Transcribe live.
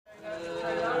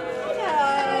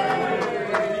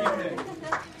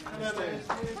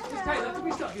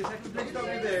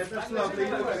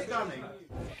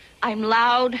I'm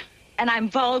loud, and I'm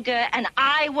vulgar, and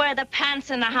I wear the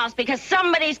pants in the house because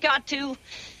somebody's got to.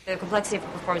 The complexity of a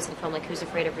performance in a film like Who's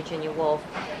Afraid of Virginia Woolf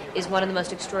is one of the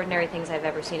most extraordinary things I've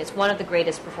ever seen. It's one of the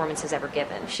greatest performances ever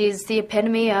given. She's the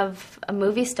epitome of a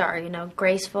movie star, you know,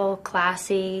 graceful,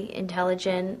 classy,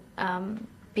 intelligent,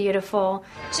 beautiful.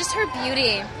 Just her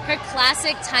beauty, her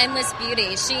classic, timeless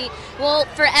beauty. She will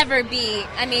forever be,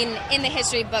 I mean, in the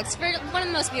history books, for one of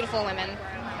the most beautiful women.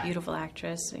 Beautiful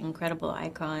actress, incredible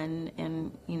icon,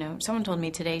 and, you know, someone told me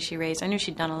today she raised, I knew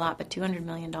she'd done a lot, but $200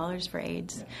 million for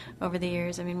AIDS over the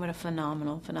years. I mean, what a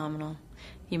phenomenal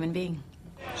human being.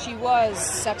 She was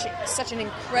such an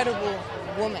incredible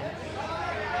woman,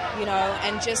 you know,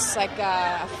 and just like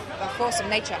a force of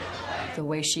nature. The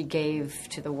way she gave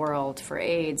to the world for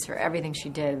AIDS, for everything she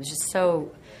did, was just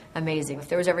so amazing. If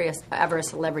there was ever a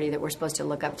celebrity that we're supposed to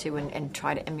look up to and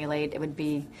try to emulate, it would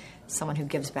be someone who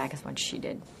gives back as much as she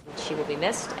did. She will be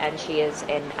missed, and she is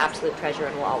an absolute treasure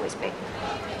and will always be.